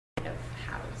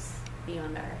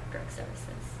beyond our drug services.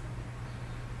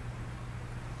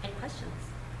 Any questions?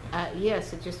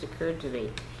 Yes, it just occurred to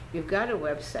me. You've got a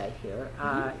website here,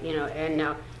 you know, and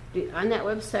now on that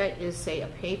website is, say, a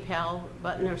PayPal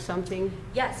button or something?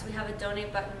 Yes, we have a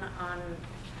donate button on,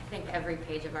 I think, every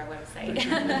page of our website.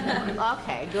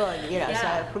 Okay, good. You know,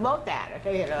 Yeah. so promote that.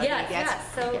 You know,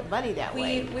 Yes. So get money that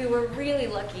way. We were really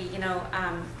lucky, you know,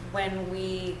 when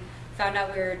we found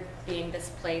out we were being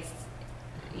displaced,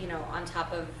 you know, on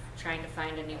top of trying to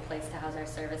find a new place to house our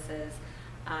services.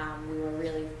 We were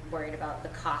really worried about the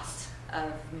cost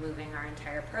of moving our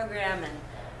entire program and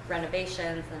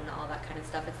renovations and all that kind of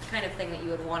stuff. It's the kind of thing that you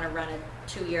would want to run a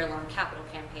 2-year-long capital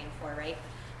campaign for, right?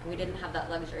 And we didn't have that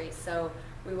luxury. So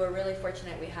we were really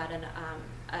fortunate. We had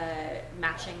a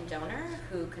matching donor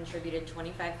who contributed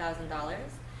 $25,000.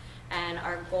 And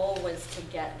our goal was to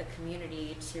get the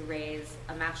community to raise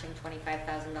a matching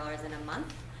 $25,000 in a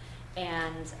month.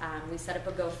 And we set up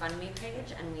a GoFundMe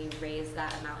page, and we raised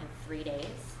that amount in 3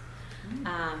 days.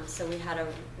 So we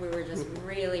were just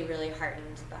really, really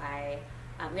heartened by.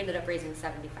 We ended up raising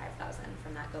 $75,000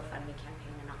 from that GoFundMe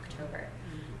campaign in October.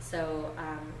 So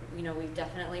you know, we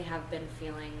definitely have been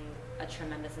feeling a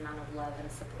tremendous amount of love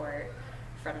and support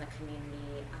from the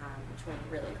community, which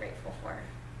we're really grateful for.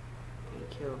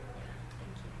 Thank you.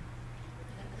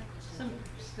 Some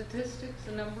statistics,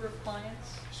 the number of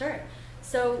clients? Sure.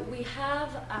 So we have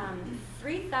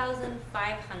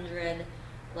 3,500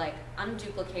 like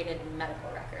unduplicated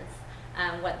medical records.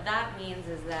 What that means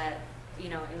is that, you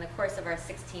know, in the course of our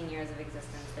 16 years of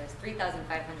existence, there's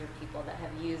 3,500 people that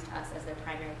have used us as their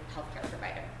primary healthcare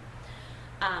provider.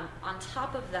 On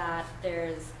top of that,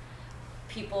 there's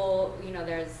people, you know,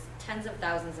 there's tens of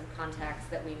thousands of contacts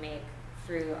that we make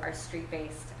through our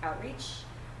street-based outreach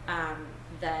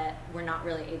that we're not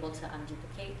really able to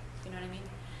unduplicate, you know what I mean?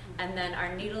 And then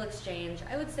our needle exchange,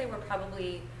 I would say we're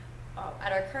probably,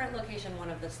 at our current location, one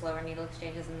of the slower needle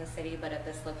exchanges in the city, but at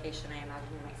this location, I imagine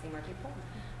we might see more people.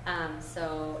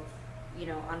 So, you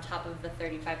know, on top of the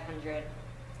 3,500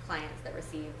 clients that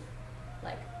receive,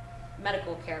 like,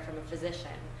 medical care from a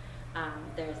physician,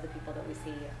 there's the people that we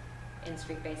see in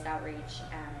street-based outreach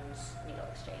and needle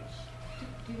exchange.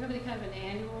 Do you have any kind of an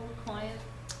annual client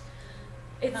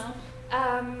count?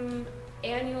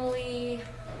 Annually,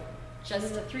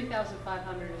 just the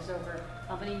 3,500 is over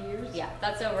how many years? Yeah,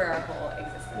 that's over our whole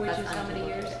existence. Which that's is how many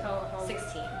years? How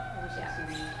 16. Over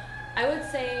 16 years. I would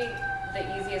say the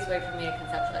easiest way for me to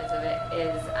conceptualize of it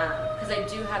is because I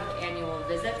do have annual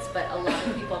visits, but a lot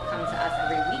of people come to us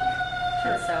every week.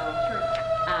 Sure. And so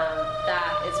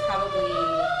that is probably,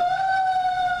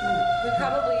 we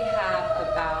probably have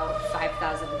about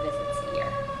 5,000 visits a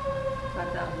year.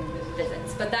 5,000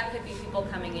 visits. But that could be people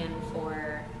coming in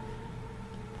for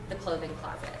the clothing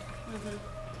closet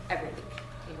every week.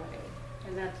 You know what I mean?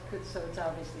 And that's good, so it's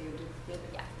obviously a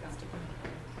duplicate. Yeah, it's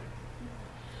duplicated.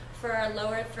 For our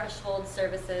lower threshold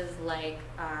services like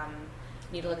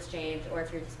needle exchange, or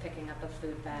if you're just picking up a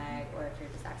food bag, or if you're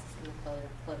just accessing the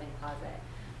clothing closet,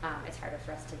 it's harder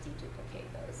for us to deduplicate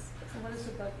those. So what is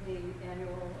the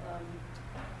annual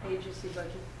agency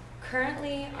budget?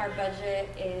 Currently, our budget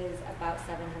is about $750,000.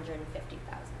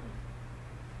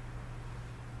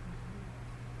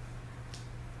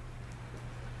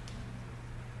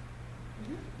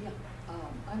 Yeah,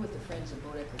 I'm with the Friends of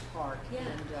Bodecker Park,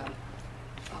 and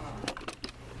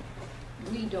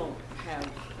we don't have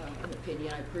an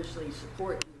opinion. I personally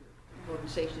support your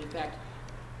organization. In fact,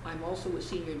 I'm also with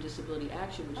Senior Disability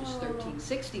Action, which is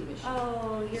 1360 Mission.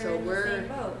 Oh, you're so in the same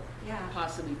boat. Yeah.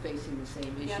 Possibly facing the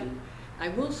same issue. Yep. I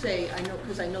will say, I know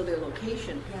because I know their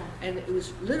location, Yeah. and it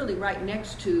was literally right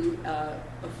next to a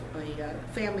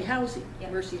family housing,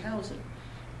 Yep. Mercy Housing,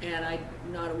 and I'm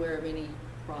not aware of any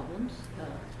problems.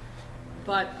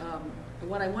 But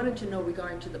what I wanted to know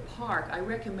regarding to the park, I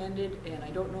recommended, and I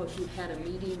don't know if you've had a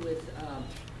meeting with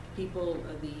people,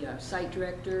 the site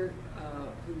director,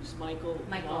 who's Michael.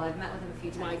 Michael, I've met with him a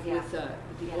few times. Mike with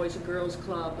the Boys and Girls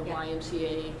Club, the Yeah.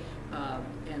 YMCA,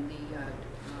 and the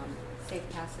Safe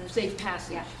Passage. Safe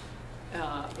Passage.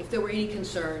 Yeah. If there were any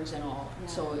concerns and all. Yeah.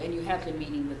 So, and you have been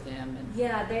meeting with them. And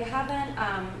Yeah, they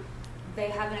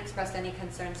haven't expressed any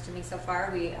concerns to me so far.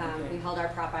 We held our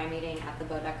Prop I meeting at the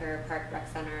Bodecker Park Rec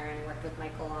Center and worked with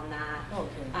Michael on that.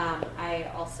 Okay. I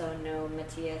also know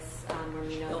Matthias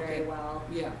Mormino very well.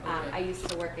 Yeah. Okay. I used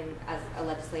to work as a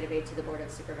legislative aid to the Board of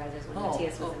Supervisors when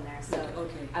Matthias was in there, so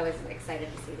I was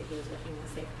excited to see that he was working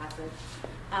with Safe Passage.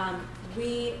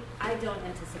 I don't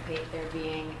anticipate there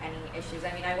being any issues.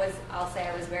 I mean, I'll say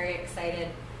I was very excited.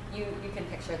 You can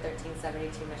picture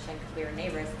 1372 Mission because we were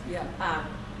neighbors. Yeah.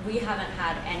 We haven't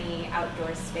had any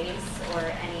outdoor space or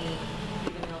any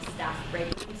even real staff break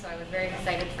eating, so I was very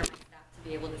excited for my staff to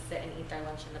be able to sit and eat their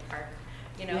lunch in the park.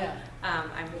 You know, Yeah.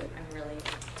 I'm really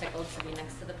tickled to be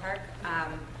next to the park,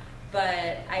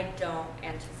 but I don't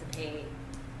anticipate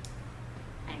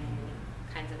any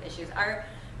kinds of issues.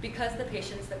 Because the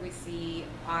patients that we see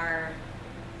are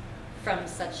from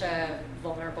such a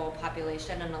vulnerable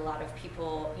population, and a lot of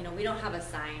people, you know, we don't have a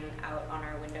sign out on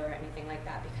our window or anything like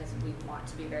that because we want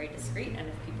to be very discreet, and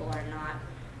if people are not,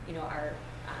 you know,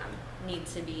 need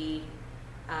to be,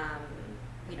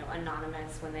 you know,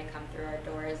 anonymous when they come through our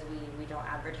doors, we don't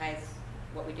advertise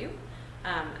what we do,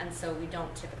 and so we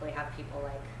don't typically have people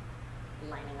like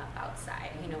lining up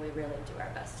outside. You know, we really do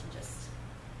our best to just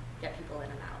get people in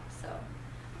and out, so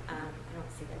I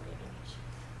don't see there being an issue.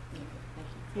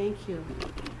 Thank you.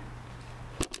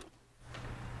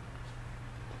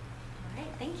 All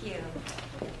right, thank you.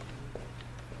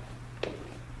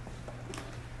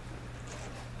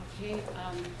 Okay,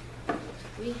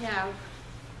 we have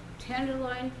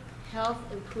Tenderloin Health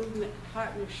Improvement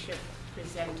Partnership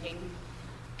presenting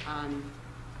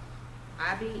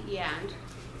Abby Yand.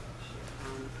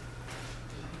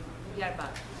 We got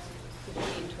about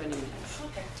 15, 20 minutes.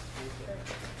 Okay. Thank you.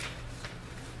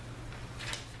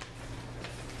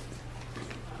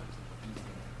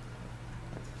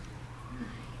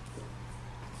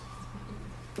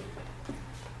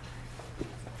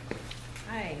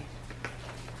 Hi.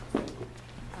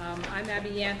 I'm Abby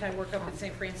Yant. I work up at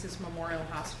St. Francis Memorial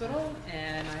Hospital,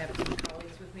 and I have two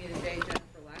colleagues with me today,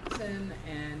 Jennifer Laxon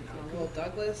and Will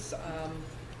Douglas.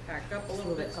 Back up a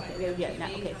little bit. So I Okay, can yeah, have no,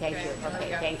 TV. okay, thank you. Okay,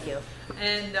 yeah. thank you.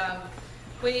 And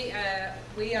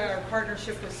we are a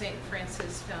partnership with St.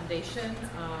 Francis Foundation,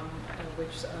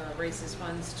 which raises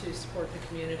funds to support the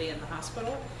community and the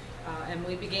hospital. And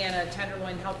we began a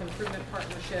Tenderloin Health Improvement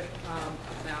Partnership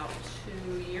about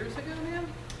 2 years ago now,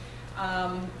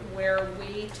 where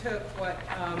we took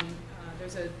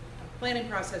there's a planning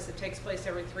process that takes place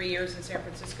every 3 years in San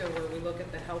Francisco where we look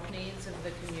at the health needs of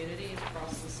the community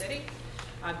across the city.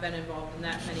 I've been involved in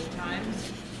that many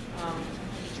times.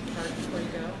 Card before you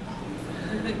go,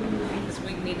 because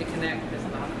we need to connect because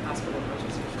the hospital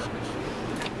emergency department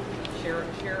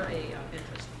share a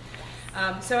interest.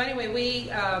 So anyway, we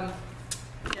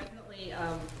definitely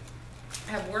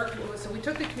have worked. So we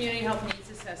took the community health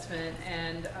needs assessment,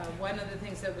 and one of the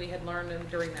things that we had learned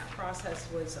during that process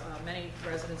was many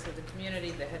residents of the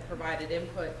community that had provided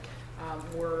input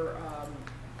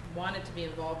wanted to be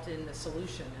involved in the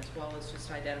solution as well as just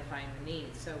identifying the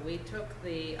needs. So we took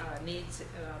the needs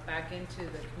back into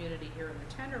the community here in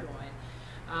the Tenderloin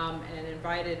and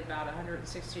invited about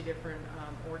 160 different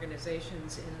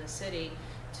organizations in the city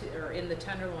or in the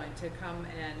Tenderloin to come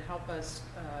and help us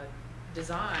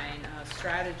design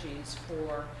strategies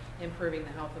for improving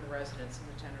the health of the residents in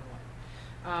the Tenderloin.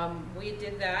 We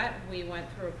did that. We went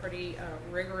through a pretty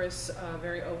rigorous,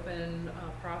 very open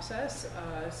process,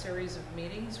 a series of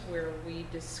meetings where we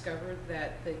discovered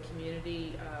that the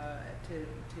community, to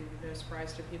no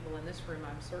surprise to people in this room,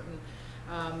 I'm certain,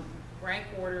 rank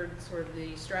ordered sort of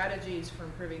the strategies for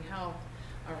improving health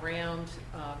around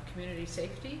community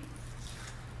safety,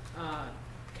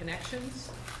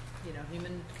 connections,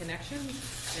 human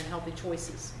connections, and healthy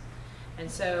choices. And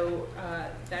so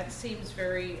that seems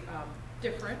very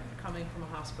different coming from a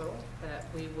hospital, that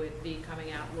we would be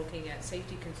coming out looking at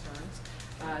safety concerns.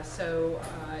 So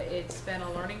it's been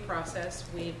a learning process.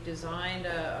 We've designed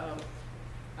a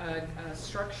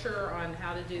structure on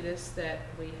how to do this, that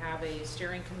we have a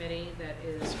steering committee that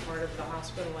is part of the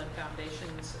hospital and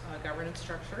foundation's governance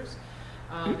structures.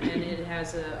 And it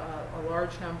has a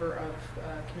large number of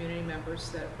community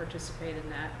members that participate in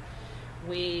that.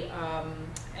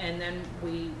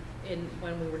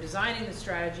 When we were designing the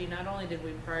strategy, not only did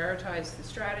we prioritize the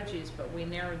strategies, but we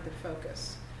narrowed the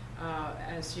focus.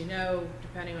 As you know,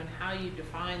 depending on how you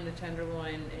define the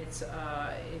Tenderloin, it's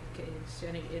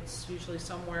usually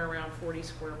somewhere around 40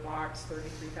 square blocks,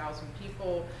 33,000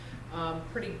 people.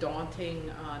 Pretty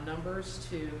daunting numbers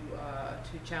to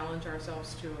challenge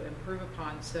ourselves to improve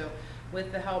upon. So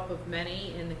with the help of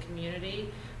many in the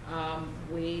community,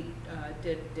 we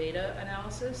did data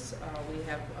analysis. We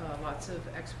have lots of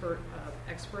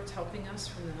experts helping us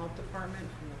from the health department,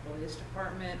 from the police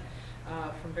department,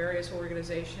 from various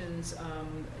organizations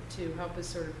to help us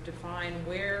sort of define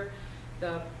where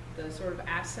the sort of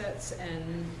assets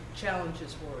and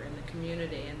challenges were in the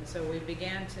community. And so we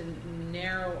began to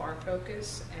narrow our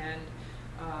focus and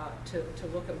to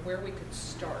look at where we could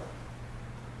start.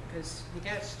 because you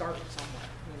got to start somewhere,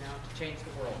 you know, to change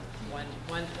the world,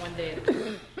 one day at a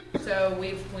time. So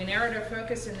we narrowed our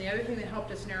focus, and the other thing that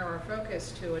helped us narrow our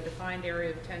focus to a defined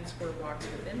area of 10 square blocks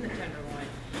within the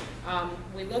Tenderloin,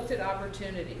 we looked at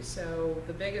opportunities. So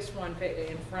the biggest one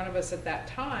in front of us at that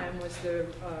time was the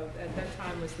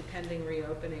pending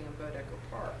reopening of Bodecker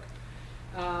Park.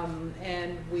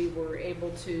 And we were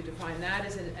able to define that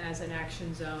as an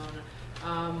action zone.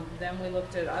 Then we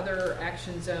looked at other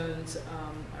action zones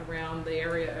around the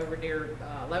area over near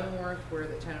Leavenworth, where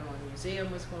the Tenderloin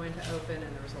Museum was going to open,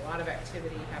 and there was a lot of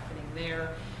activity happening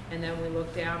there. And then we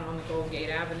looked down on the Golden Gate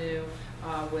Avenue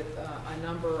with a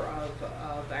number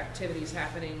of activities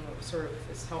happening, sort of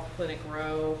this Health Clinic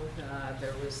Row.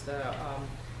 There was the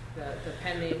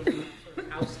pending sort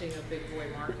of ousting of Big Boy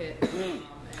Market, and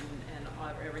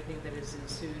everything that is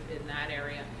ensued in that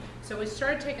area. So we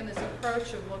started taking this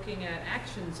approach of looking at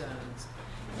action zones,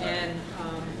 and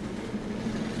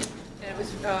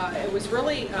it was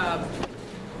really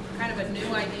kind of a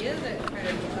new idea that kind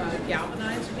of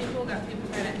galvanized people, got people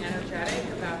kind of energetic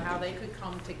about how they could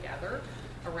come together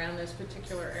around those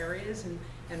particular areas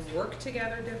and work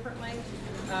together differently.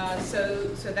 So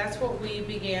that's what we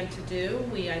began to do.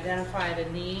 We identified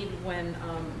a need when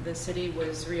the city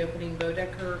was reopening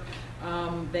Bodecker.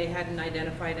 They hadn't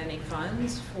identified any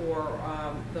funds for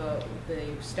the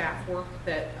staff work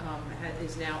that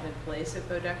is now in place at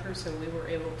Bodecker, so we were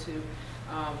able to,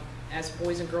 as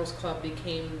Boys and Girls Club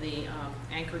became the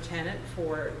anchor tenant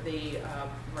for the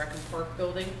Rec and Park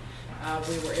building,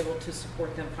 we were able to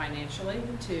support them financially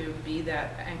to be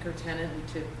that anchor tenant and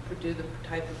to do the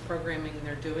type of programming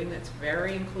they're doing that's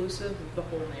very inclusive of the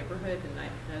whole neighborhood. And I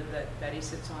know that Betty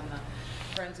sits on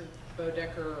the Friends of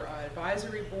Bodecker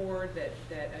Advisory Board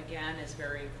that again is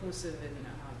very inclusive and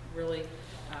really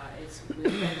we've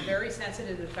been very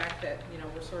sensitive to the fact that, you know,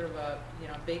 we're sort of a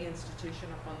big institution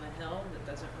up on the hill that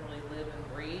doesn't really live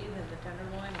and breathe in the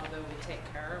Tenderloin, although we take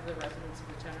care of the residents of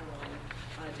the Tenderloin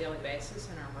on a daily basis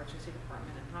in our emergency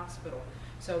department and hospital.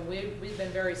 So we've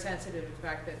been very sensitive to the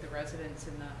fact that the residents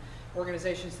and the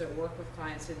organizations that work with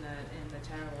clients in the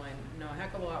Tenderloin know a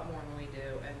heck of a lot more than we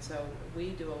do, and so we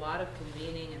do a lot of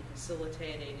convening and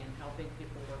facilitating and helping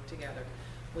people work together.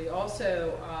 We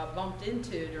also bumped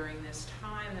into, during this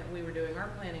time that we were doing our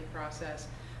planning process,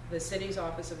 the city's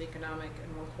Office of Economic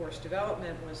and Workforce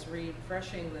Development was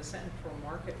refreshing the Central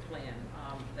Market Plan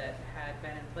that had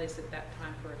been in place at that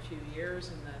time for a few years,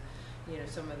 and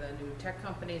some of the new tech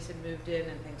companies had moved in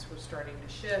and things were starting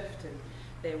to shift, and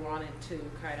they wanted to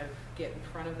kind of get in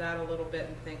front of that a little bit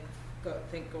and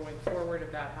think going forward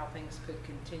about how things could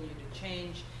continue to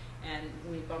change. And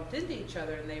we bumped into each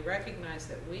other, and they recognized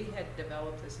that we had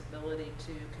developed this ability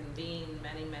to convene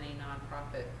many, many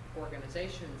nonprofit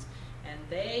organizations, and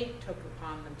they took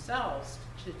upon themselves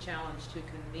to challenge to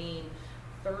convene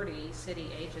 30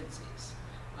 city agencies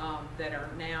that are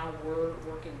now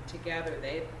working together.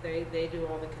 They do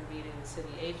all the convening of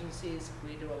city agencies.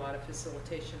 We do a lot of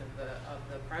facilitation of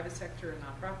the private sector and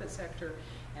nonprofit sector,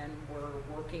 and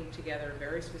we're working together in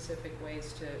very specific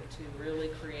ways to really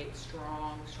create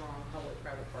strong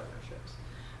public-private partnerships.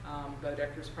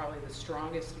 Bodecker is probably the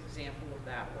strongest example of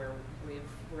that, where we've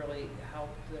really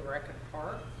helped the Rec and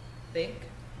Park think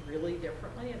really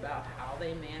differently about how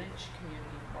they manage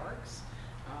community parks.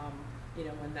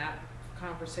 When that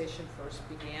conversation first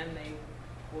began, they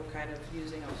were kind of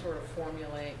using a sort of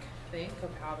formulaic think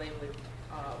of how they would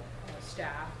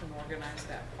staff and organize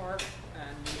that park,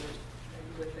 and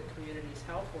we, with the community's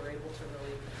help, were able to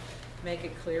really make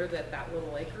it clear that that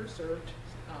little acre served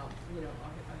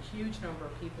a huge number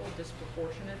of people,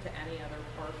 disproportionate to any other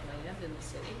park land in the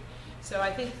city. So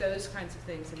I think those kinds of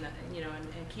things,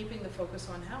 and keeping the focus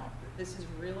on health. This is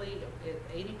really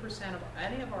 80% of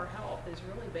any of our health is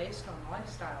really based on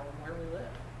lifestyle and where we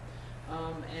live.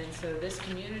 And so this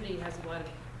community has a lot of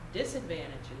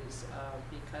disadvantages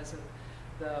because of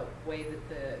the way that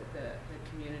the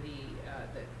community,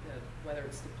 whether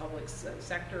it's the public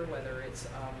sector, whether it's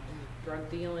drug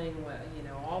dealing,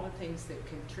 all the things that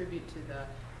contribute to the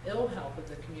ill health of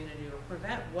the community or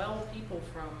prevent well people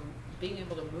from being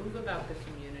able to move about the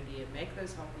community and make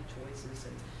those healthy choices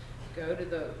and go to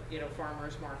the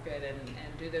farmers market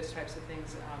and do those types of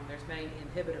things. There's many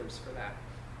inhibitors for that.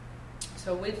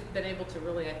 So we've been able to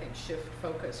really, I think, shift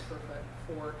focus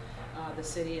for the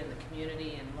city and the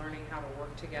community, and learning how to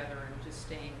work together and just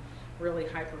staying really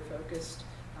hyper-focused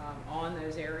on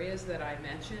those areas that I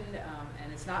mentioned.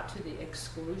 And it's not to the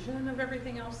exclusion of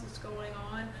everything else that's going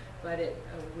on, but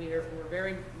we're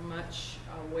very much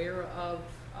aware of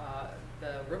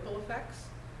the ripple effects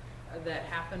that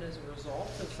happen as a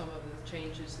result of some of the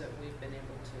changes that we've been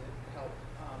able to help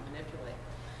manipulate.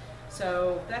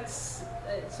 So that's,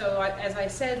 as I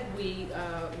said, we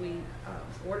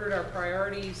ordered our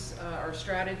priorities, our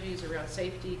strategies around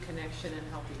safety, connection, and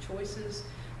healthy choices.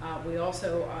 We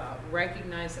also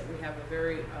recognize that we have a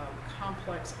very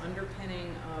complex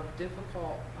underpinning of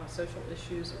difficult social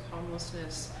issues of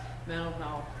homelessness, mental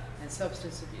health, and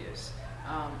substance abuse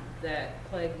that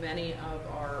plague many of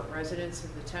our residents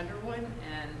of the Tenderloin.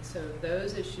 And so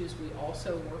those issues we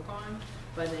also work on,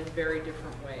 but in very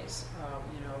different ways.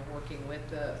 Working with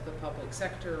the public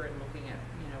sector and looking at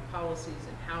policies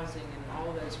and housing and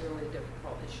all those really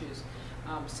difficult issues.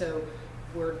 So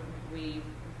we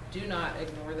do not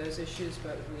ignore those issues,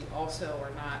 but we also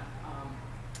are not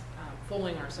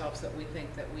fooling ourselves that we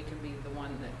think that we can be the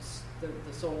one that's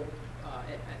the sole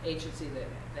agency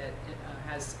that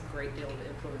has a great deal of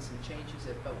influence and changes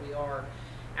it. But we are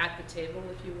at the table,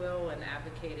 if you will, and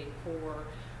advocating for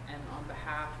and on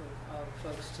behalf of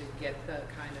folks to get the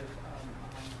kind of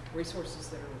resources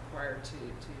that are required to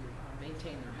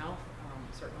maintain their health.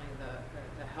 Certainly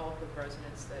the health of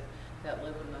residents that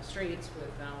live in the streets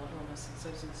with mental illness and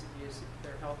substance abuse,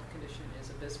 their health condition is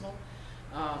abysmal.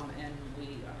 And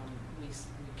we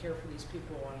care for these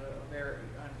people on a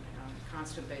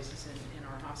constant basis in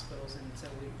our hospitals, and so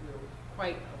we're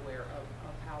quite aware of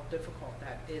how difficult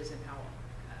that is and how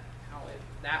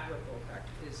that ripple effect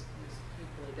is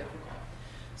equally difficult.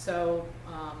 So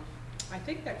I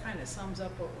think that kind of sums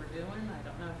up what we're doing. I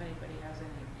don't know if anybody has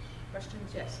any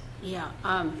questions. Yes. Yeah.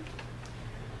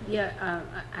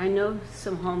 I know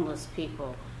some homeless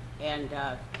people, and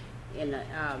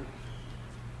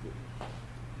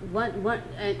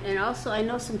and also I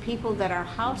know some people that are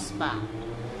housebound,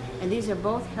 and these are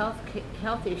both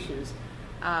health issues.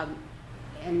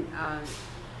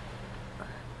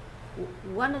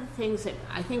 One of the things that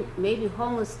I think maybe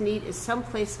homeless need is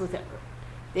someplace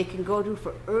they can go to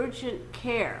for urgent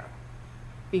care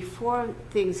before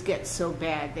things get so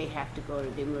bad they have to go to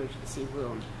the emergency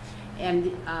room.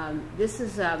 And this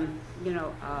is, and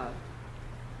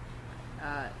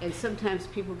sometimes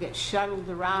people get shuttled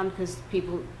around because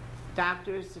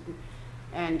doctors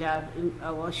and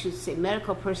well, I should say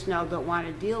medical personnel don't want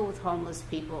to deal with homeless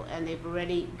people, and they've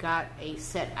already got a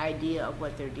set idea of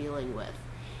what they're dealing with.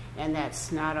 And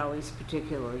that's not always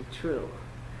particularly true.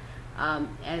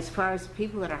 As far as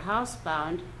people that are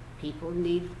housebound, people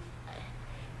need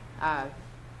health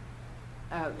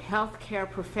care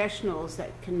professionals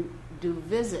that can do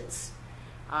visits.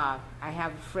 I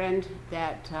have a friend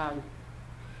that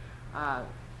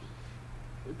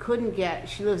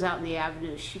she lives out in the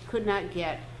Avenue, she could not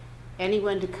get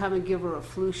anyone to come and give her a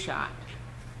flu shot.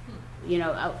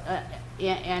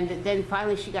 And then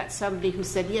finally she got somebody who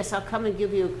said, yes, I'll come and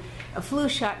give you a flu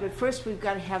shot, but first we've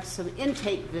got to have some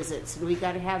intake visits, and we've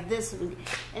got to have this, and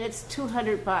it's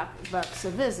 $200 bucks a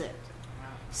visit.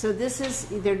 So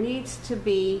there needs to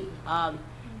be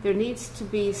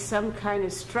some kind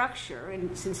of structure,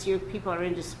 and since your people are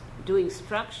into doing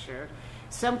structure,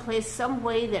 some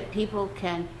way that people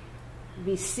can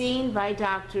be seen by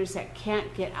doctors that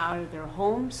can't get out of their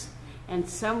homes, and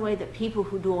some way that people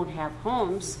who don't have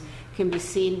homes can be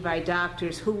seen by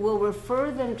doctors who will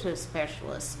refer them to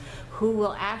specialists, who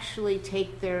will actually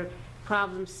take their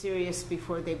problems serious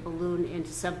before they balloon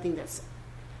into something that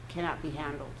cannot be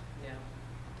handled.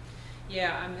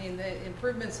 Yeah, I mean, the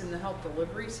improvements in the health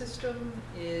delivery system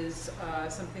is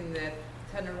something that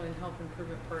Tenderloin Health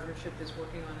Improvement Partnership is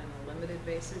working on a limited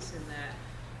basis, in that,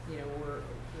 we're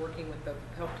working with the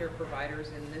healthcare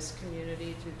providers in this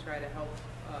community to try to help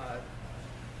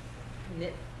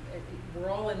knit. We're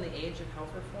all in the age of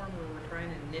health reform where we're trying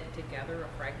to knit together a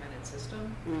fragmented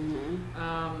system.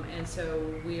 Mm-hmm. And so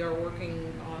we are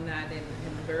working on that in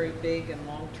very big and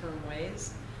long-term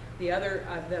ways. The other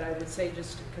that I would say,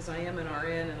 just because I am an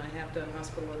RN and I have done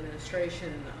hospital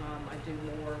administration, I do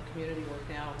more community work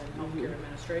now than healthcare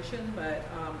administration, but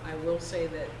I will say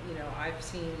that, I've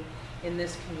seen in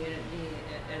this community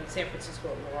and San Francisco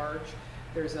at large,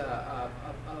 there's a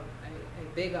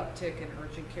big uptick in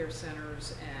urgent care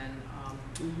centers, and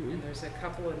there's a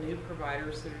couple of new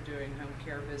providers that are doing home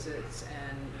care visits,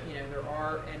 and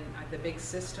the big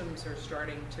systems are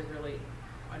starting to really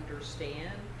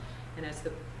understand, and as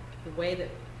the way that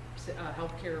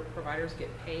healthcare providers get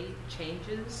paid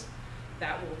changes,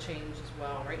 that will change as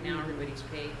well. Right now, everybody's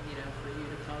paid, for you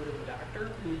to go to the doctor.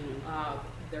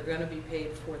 They're going to be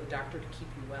paid for the doctor to keep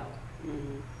you well.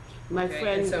 My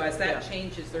friend. And so as that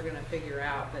changes, they're going to figure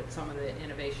out that some of the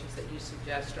innovations that you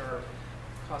suggest are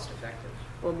cost effective.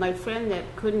 Well, my friend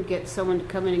that couldn't get someone to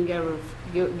come in and give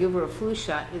her a flu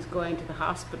shot is going to the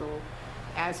hospital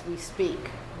as we speak.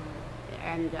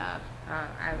 And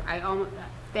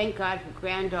thank God her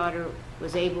granddaughter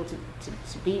was able to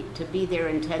be there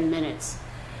in 10 minutes.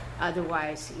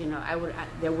 Otherwise, you know,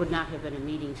 there would not have been a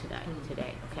meeting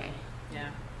today, okay? Yeah.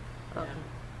 Okay.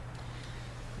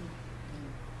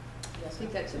 I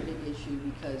think that's a big issue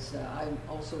because I'm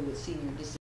also with senior disability.